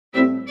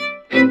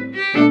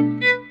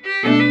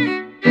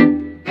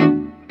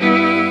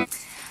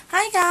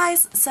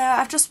guys, so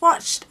I've just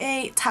watched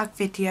a tag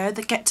video,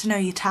 the get to know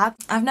you tag.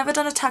 I've never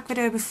done a tag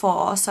video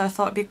before, so I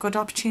thought it'd be a good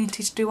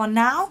opportunity to do one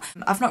now.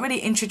 I've not really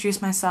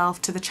introduced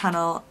myself to the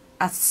channel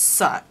as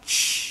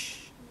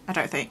such, I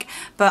don't think,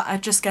 but I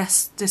just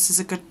guess this is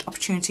a good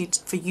opportunity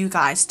for you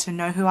guys to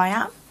know who I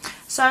am.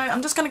 So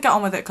I'm just going to get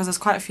on with it because there's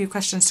quite a few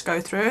questions to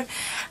go through,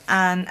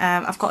 and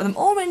I've got them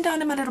all written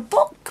down in my little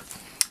book.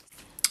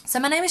 So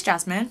my name is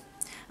Jasmine.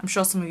 I'm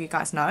sure some of you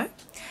guys know.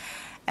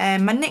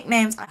 My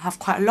nicknames, I have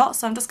quite a lot,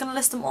 so I'm just going to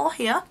list them all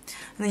here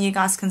and then you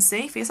guys can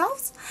see for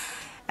yourselves.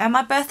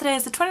 My birthday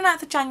is the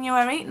 29th of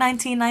January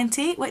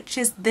 1990, which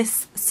is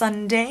this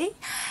Sunday,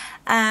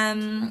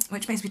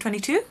 which makes me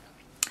 22.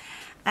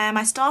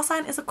 My star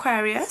sign is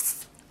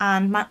Aquarius,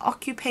 and my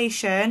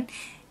occupation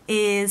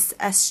is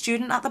a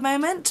student at the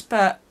moment,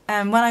 but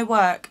when I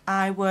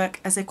work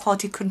as a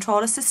quality control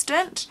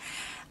assistant.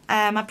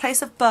 My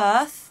place of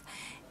birth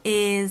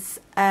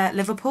is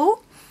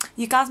Liverpool.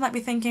 You guys might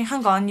be thinking,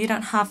 hang on, you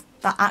don't have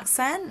that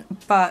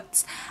accent,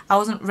 but I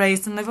wasn't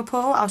raised in Liverpool,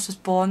 I was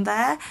just born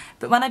there.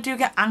 But when I do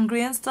get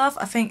angry and stuff,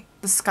 I think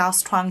the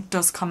Scouse twang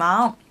does come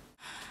out.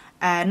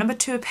 Number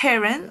 2,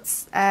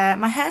 appearance.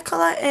 My hair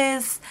colour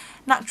is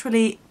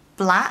naturally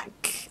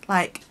black,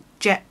 like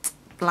jet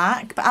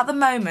black, but at the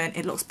moment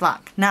it looks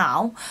black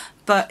now,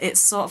 but it's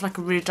sort of like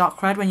a really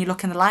dark red when you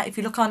look in the light. If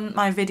you look on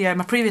my video,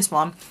 my previous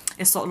one,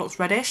 it sort of looks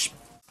reddish.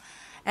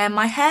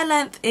 My hair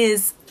length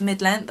is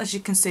mid-length, as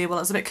you can see. Well,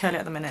 it's a bit curly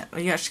at the minute, well,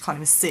 you actually can't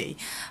even see,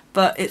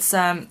 but it's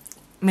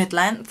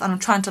mid-length, and I'm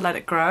trying to let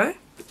it grow.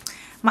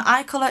 My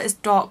eye colour is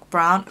dark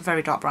brown,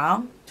 very dark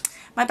brown.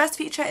 My best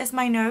feature is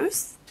my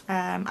nose.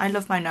 I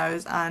love my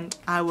nose, and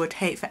I would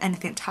hate for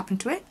anything to happen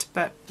to it,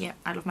 but yeah,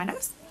 I love my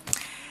nose.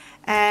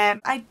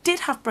 I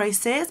did have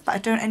braces, but I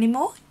don't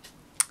anymore.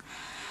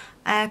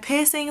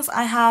 Piercings,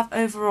 I have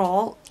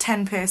overall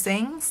 10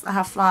 piercings. I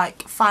have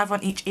like 5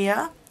 on each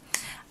ear.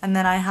 And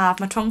then I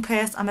have my tongue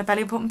pierced and my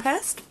belly button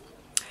pierced.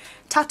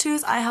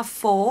 Tattoos, I have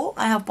 4.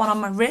 I have one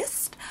on my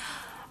wrist,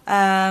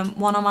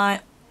 one on my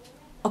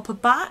upper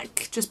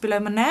back, just below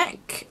my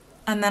neck,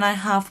 and then I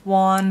have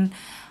one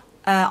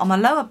on my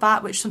lower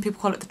back, which some people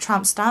call it the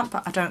tramp stamp,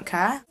 but I don't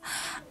care.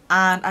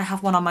 And I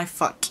have one on my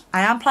foot.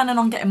 I am planning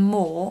on getting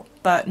more,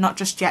 but not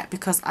just yet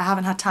because I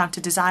haven't had time to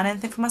design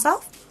anything for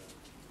myself.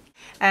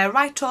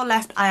 Right or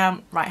left, I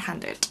am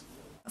right-handed.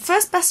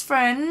 First best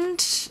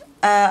friend,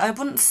 I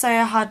wouldn't say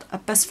I had a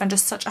best friend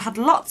as such. I had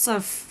lots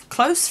of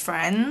close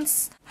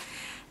friends.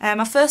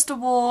 My first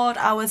award,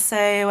 I would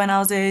say when I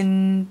was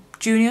in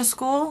junior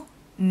school.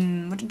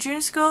 Was it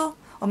junior school?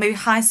 Or maybe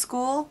high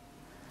school?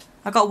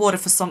 I got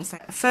awarded for something.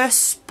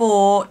 First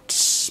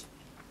sport,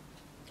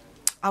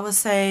 I would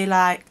say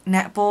like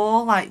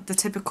netball, like the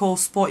typical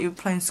sport you would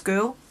play in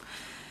school.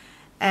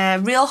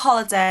 Real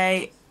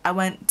holiday I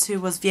went to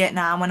was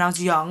Vietnam when I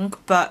was young,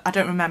 but I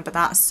don't remember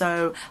that.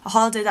 So a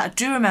holiday that I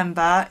do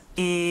remember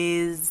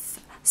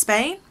is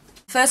Spain.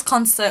 First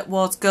concert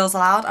was Girls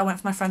Aloud. I went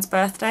for my friend's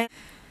birthday.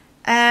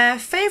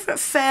 Favourite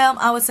film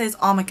I would say is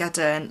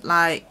Armageddon.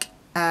 Like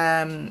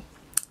I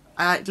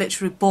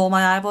literally bawl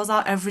my eyeballs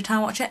out every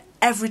time I watch it.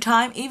 Every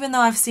time, even though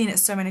I've seen it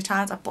so many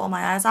times, I bawl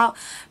my eyes out.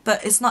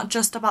 But it's not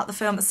just about the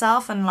film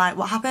itself and like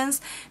what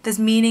happens. There's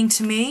meaning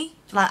to me.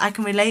 Like I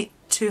can relate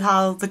to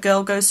how the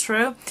girl goes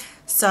through.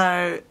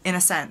 So, in a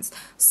sense.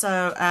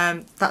 So,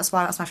 that's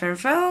why that's my favourite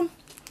film.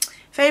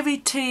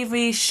 Favourite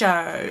TV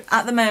show?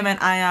 At the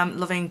moment, I am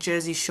loving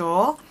Jersey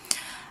Shore.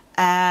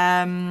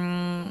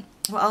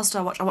 What else do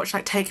I watch? I watch,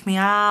 like, Take Me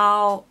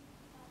Out.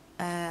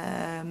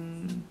 Yeah,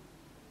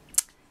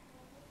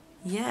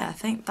 I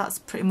think that's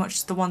pretty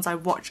much the ones I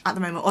watch at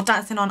the moment. Or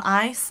Dancing on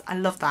Ice. I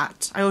love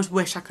that. I always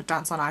wish I could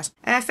dance on ice.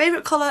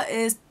 Favourite colour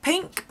is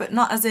pink, but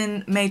not as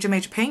in major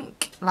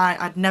pink. Like,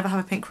 I'd never have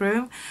a pink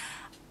room.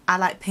 I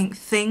like pink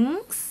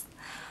things.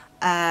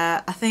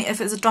 I think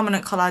if it's a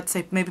dominant colour, I'd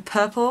say maybe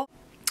purple.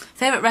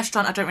 Favourite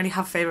restaurant, I don't really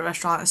have a favourite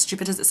restaurant, as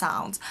stupid as it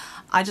sounds.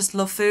 I just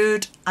love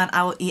food and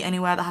I will eat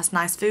anywhere that has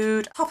nice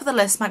food. Top of the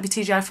list might be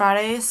TGI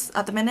Fridays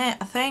at the minute,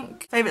 I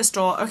think. Favourite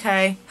store,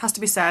 okay, has to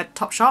be said,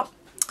 Topshop.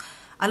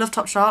 I love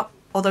Topshop,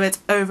 although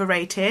it's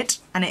overrated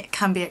and it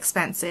can be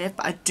expensive,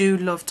 but I do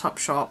love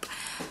Topshop.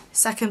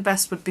 Second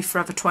best would be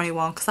Forever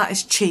 21 because that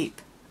is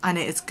cheap and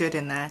it is good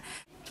in there.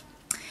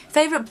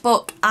 Favourite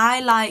book,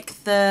 I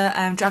like the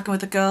Dragon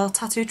with the Girl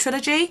Tattoo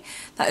trilogy.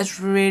 That is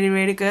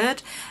really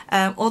good.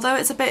 Although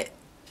it's a bit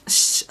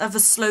of a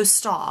slow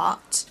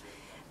start,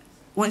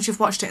 once you've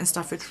watched it and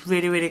stuff, it's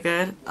really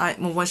good.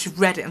 Well, once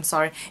you've read it, I'm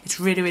sorry, it's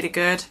really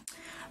good.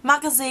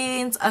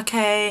 Magazines,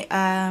 okay,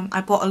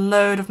 I bought a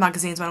load of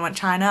magazines when I went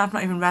to China. I've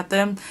not even read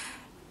them,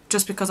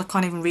 just because I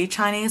can't even read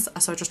Chinese,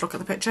 so I just look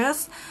at the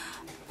pictures.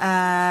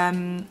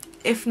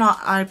 If not,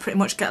 I pretty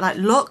much get like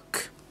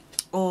Look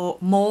or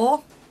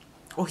More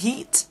or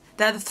Heat.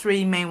 They're the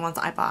 3 main ones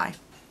that I buy.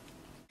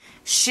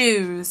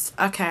 Shoes,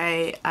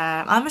 okay,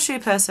 I'm a shoe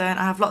person.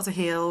 I have lots of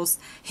heels.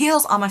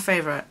 Heels are my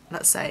favourite,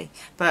 let's say,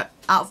 but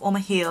out of all my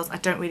heels I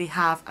don't really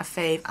have a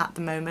fave at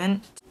the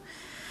moment.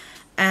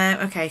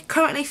 Okay,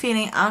 currently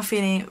I'm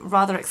feeling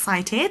rather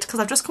excited because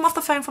I've just come off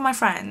the phone from my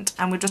friend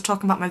and we're just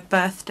talking about my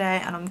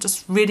birthday, and I'm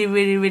just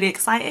really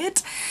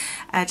excited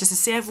just to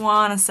see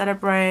everyone and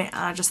celebrate, and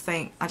I just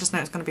know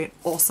it's going to be an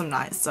awesome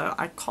night, so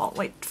I can't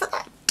wait for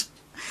that.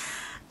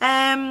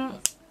 Am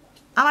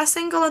I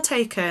single or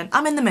taken?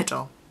 I'm in the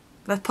middle.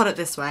 Let's put it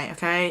this way,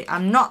 okay?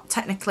 I'm not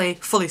technically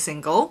fully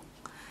single,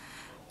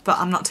 but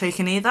I'm not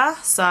taken either,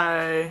 so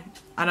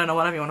I don't know,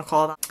 whatever you want to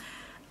call that.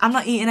 I'm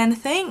not eating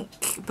anything,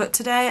 but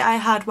today I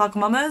had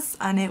Wagamama's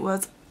and it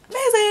was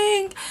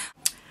amazing.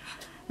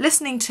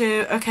 Listening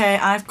to, okay,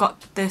 I've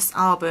got this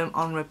album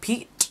on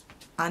repeat,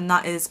 and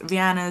that is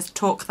Rihanna's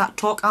Talk That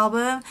Talk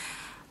album.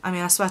 I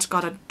mean, I swear to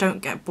God, I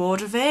don't get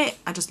bored of it.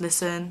 I just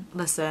listen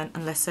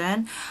and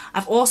listen.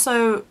 I've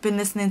also been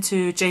listening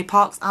to Jay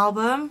Park's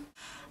album.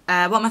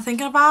 What am I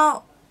thinking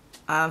about?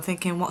 I'm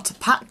thinking what to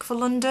pack for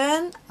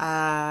London,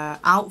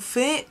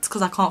 outfits,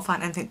 because I can't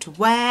find anything to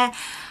wear,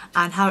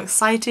 and how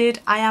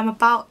excited I am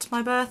about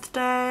my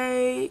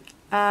birthday.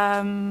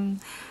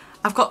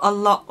 I've got a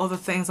lot of other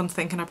things I'm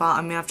thinking about.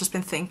 I mean, I've just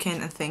been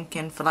thinking and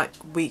thinking for like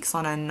weeks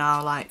on end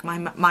now. Like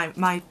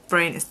my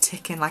brain is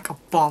ticking like a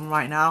bomb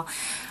right now.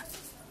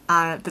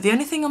 But the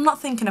only thing I'm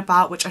not thinking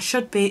about, which I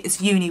should be,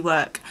 is uni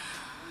work.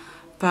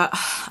 But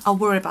I'll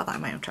worry about that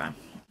in my own time.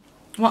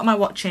 What am I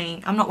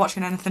watching? I'm not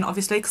watching anything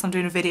obviously because I'm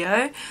doing a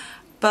video,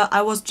 but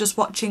I was just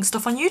watching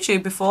stuff on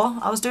YouTube before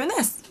I was doing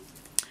this.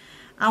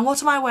 And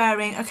what am I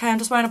wearing? Okay, I'm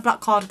just wearing a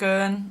black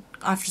cardigan.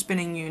 I've just been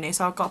in uni,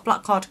 so I've got a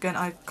black cardigan.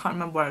 I can't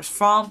remember where it's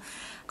from.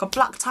 Got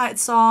black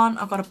tights on.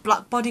 I've got a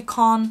black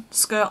bodycon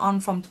skirt on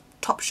from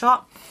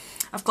Topshop.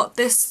 I've got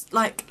this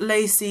like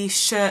lacy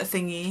shirt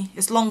thingy.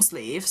 It's long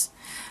sleeves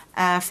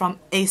from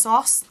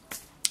ASOS.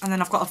 And then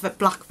I've got a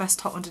black vest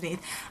top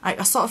underneath.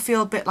 I sort of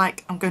feel a bit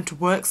like I'm going to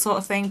work sort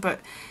of thing,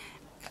 but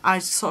I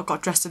just sort of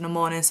got dressed in the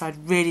morning, so I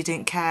really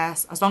didn't care.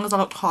 As long as I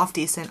looked half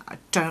decent, I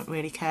don't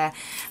really care.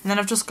 And then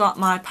I've just got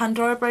my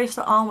Pandora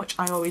bracelet on, which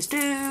I always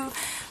do,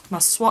 my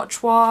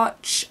Swatch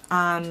watch,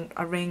 and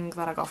a ring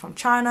that I got from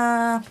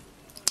China.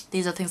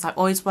 These are things I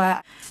always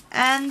wear.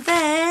 And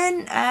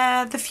then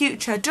the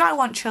future. Do I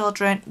want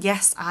children?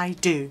 Yes, I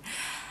do.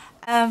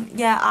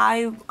 Yeah,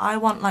 I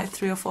want like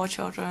 3 or 4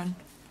 children.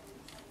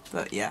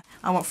 But yeah,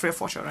 I want 3 or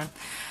 4 children.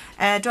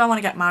 Do I want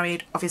to get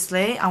married?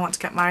 Obviously, I want to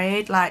get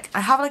married. Like,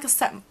 I have like a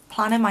set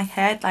plan in my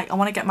head. Like, I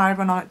want to get married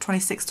when I'm like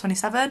 26,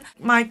 27.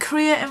 My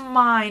career in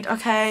mind,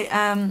 okay,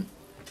 I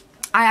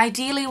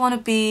ideally want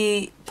to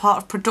be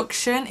part of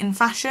production in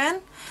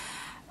fashion.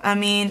 I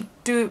mean,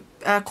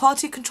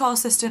 quality control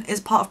assistant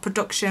is part of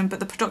production, but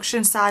the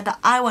production side that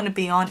I want to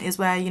be on is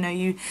where, you know,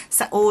 you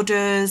set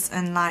orders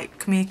and like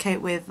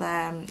communicate with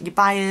your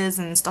buyers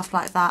and stuff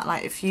like that.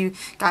 Like, if you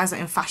guys are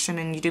in fashion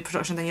and you do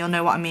production, then you'll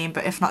know what I mean,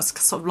 but if not,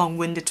 it's sort of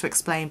long-winded to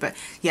explain, but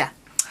yeah.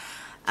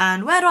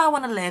 And where do I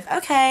want to live?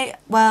 Okay,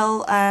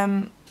 well,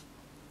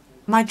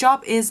 my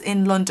job is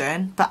in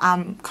London, but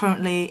I'm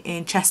currently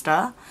in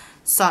Chester,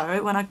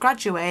 so when I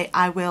graduate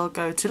I will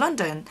go to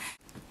London.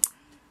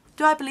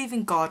 Do I believe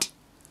in God?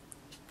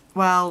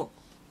 Well,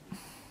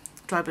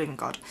 do I believe in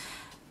God?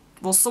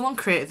 Well, someone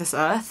created this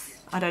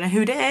earth. I don't know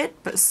who did,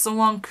 but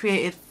someone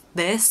created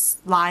this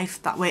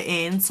life that we're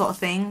in, sort of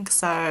thing.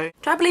 So,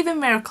 do I believe in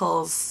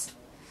miracles?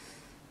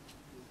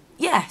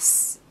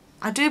 Yes,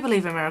 I do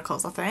believe in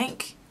miracles, I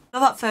think.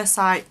 Love at first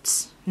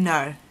sight?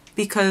 No.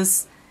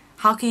 Because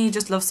how can you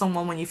just love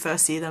someone when you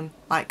first see them?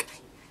 Like,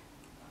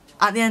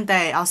 at the end of the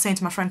day, I was saying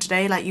to my friend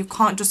today, like, you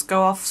can't just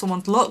go off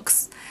someone's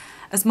looks.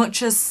 As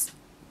much as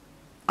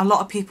a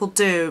lot of people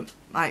do,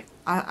 like,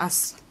 a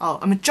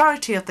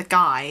majority of the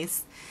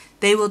guys,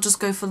 they will just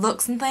go for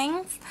looks and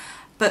things,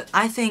 but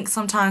I think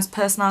sometimes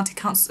personality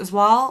counts as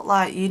well.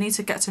 Like, you need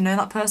to get to know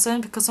that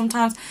person, because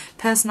sometimes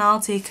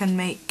personality can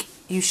make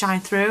you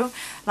shine through.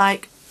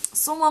 Like,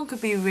 someone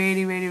could be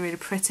really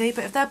pretty,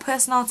 but if their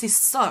personality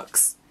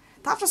sucks,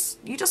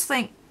 you just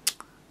think,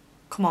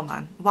 come on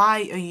man,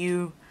 why are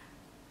you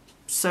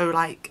so,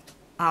 like,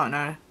 I don't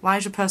know, why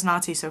is your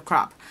personality so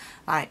crap?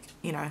 Like,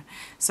 you know,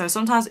 so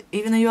sometimes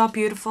even though you are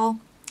beautiful,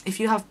 if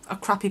you have a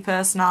crappy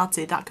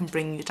personality, that can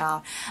bring you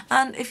down.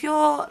 And if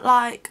you're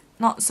like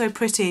not so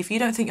pretty, if you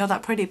don't think you're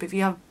that pretty, but if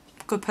you have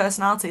good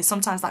personality,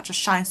 sometimes that just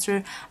shines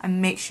through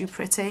and makes you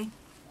pretty.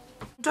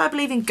 Do I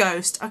believe in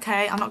ghosts?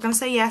 Okay, I'm not going to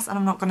say yes and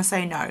I'm not going to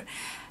say no,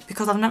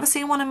 because I've never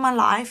seen one in my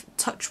life,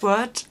 touch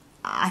wood.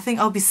 I think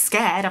I'll be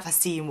scared if I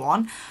see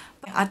one.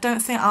 I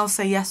don't think I'll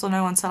say yes or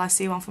no until I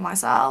see one for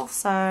myself.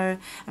 So, I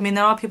mean,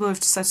 there are people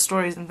who've said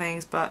stories and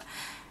things, but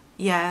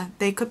yeah,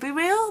 they could be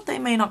real, they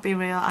may not be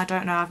real, I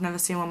don't know, I've never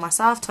seen one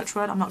myself, touch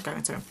wood, I'm not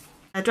going to.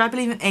 Do I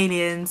believe in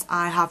aliens?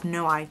 I have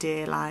no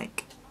idea.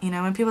 Like, you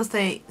know, when people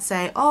say,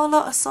 oh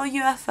look, I saw a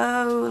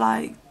UFO,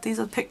 like, these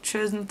are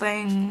pictures and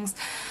things.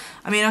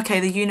 I mean, okay,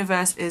 the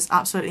universe is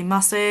absolutely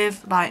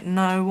massive, like,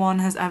 no one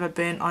has ever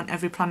been on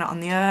every planet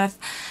on the earth.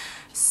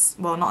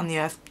 Well, not on the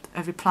earth,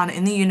 every planet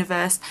in the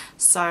universe,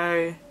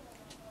 so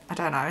I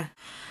don't know.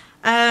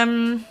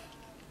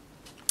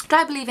 Do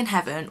I believe in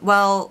heaven?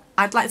 Well,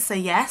 I'd like to say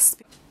yes.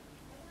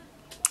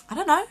 I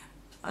don't know.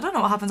 I don't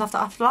know what happens after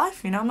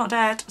afterlife, you know, I'm not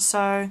dead,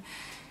 so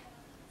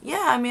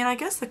yeah, I mean, I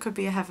guess there could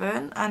be a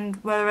heaven, and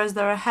whereas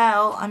there are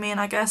hell, I mean,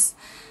 I guess,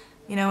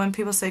 you know, when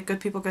people say good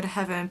people go to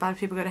heaven, bad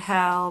people go to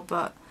hell,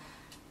 but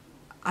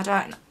I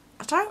don't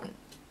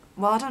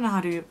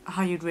know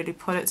how you'd really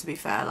put it, to be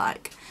fair.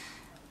 Like,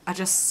 I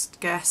just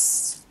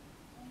guess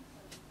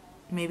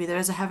maybe there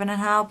is a heaven and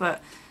hell,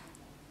 but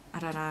I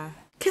don't know.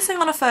 Kissing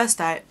on a first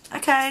date,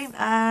 okay.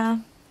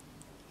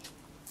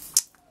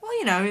 Well,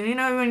 you know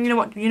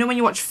when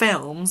you watch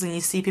films and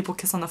you see people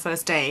kiss on the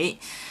first date,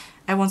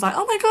 everyone's like,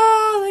 oh my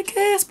god, they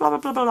kiss, blah blah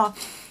blah blah blah.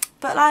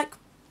 But like,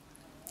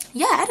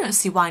 yeah, I don't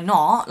see why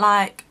not.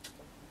 Like,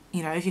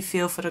 you know, if you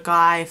feel for the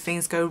guy, if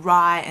things go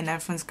right and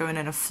everything's going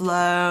in a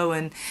flow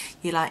and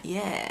you're like,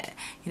 yeah,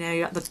 you know,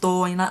 you're at the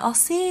door and you're like, I'll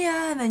see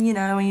ya, and then, you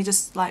know, and you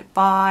just like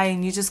bye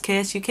and you just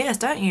kiss, you kiss,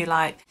 don't you?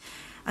 Like,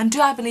 and do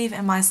I believe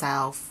in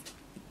myself?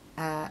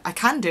 I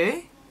can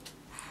do,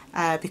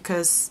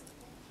 because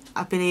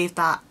I believe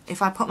that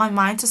if I put my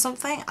mind to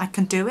something, I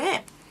can do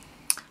it.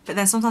 But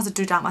then sometimes I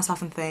do doubt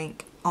myself and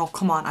think, oh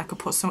come on, I could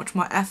put so much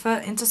more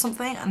effort into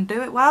something and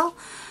do it well.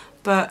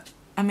 But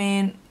I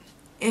mean,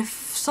 if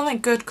something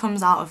good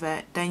comes out of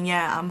it, then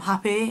yeah, I'm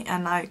happy,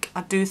 and like,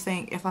 I do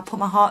think if I put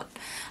my heart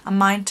and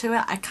mind to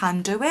it, I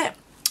can do it.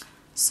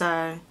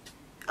 So,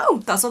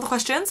 oh, that's all the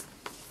questions.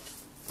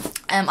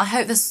 I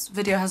hope this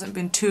video hasn't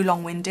been too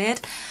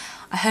long-winded.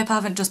 I hope I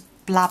haven't just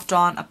blabbed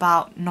on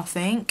about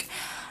nothing.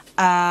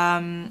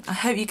 I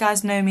hope you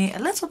guys know me a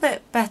little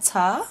bit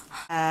better.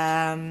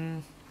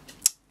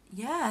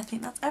 Yeah, I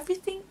think that's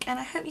everything, and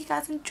I hope you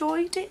guys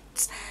enjoyed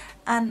it,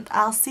 and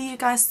I'll see you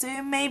guys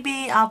soon.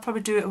 Maybe I'll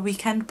probably do a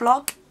weekend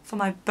vlog for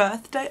my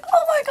birthday.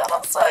 Oh my god,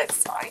 I'm so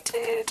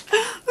excited.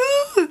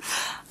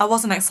 I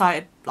wasn't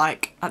excited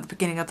like at the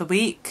beginning of the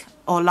week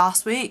or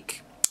last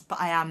week, but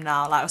I am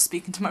now. Like, I was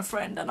speaking to my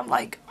friend and I'm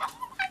like, oh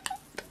my god.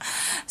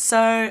 So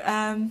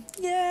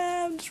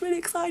yeah, I'm just really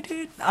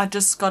excited. I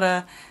just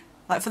gotta,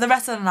 like, for the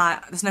rest of the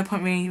night, there's no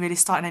point me really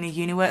starting any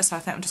uni work, so I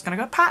think I'm just gonna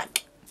go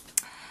pack.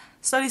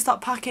 Slowly start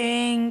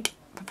packing,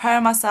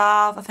 preparing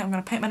myself. I think I'm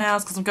going to paint my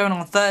nails because I'm going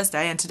on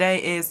Thursday, and today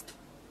is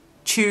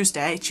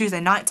Tuesday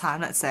night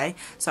time, let's say.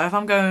 So if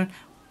I'm going,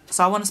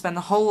 so I want to spend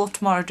the whole of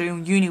tomorrow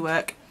doing uni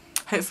work.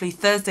 Hopefully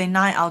Thursday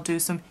night I'll do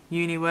some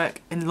uni work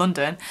in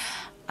London,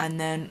 and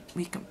then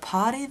we can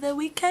party the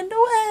weekend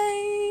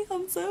away.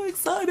 I'm so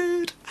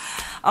excited.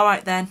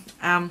 Alright then,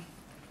 I'm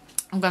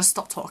going to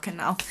stop talking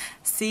now.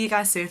 See you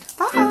guys soon.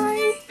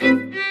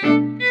 Bye!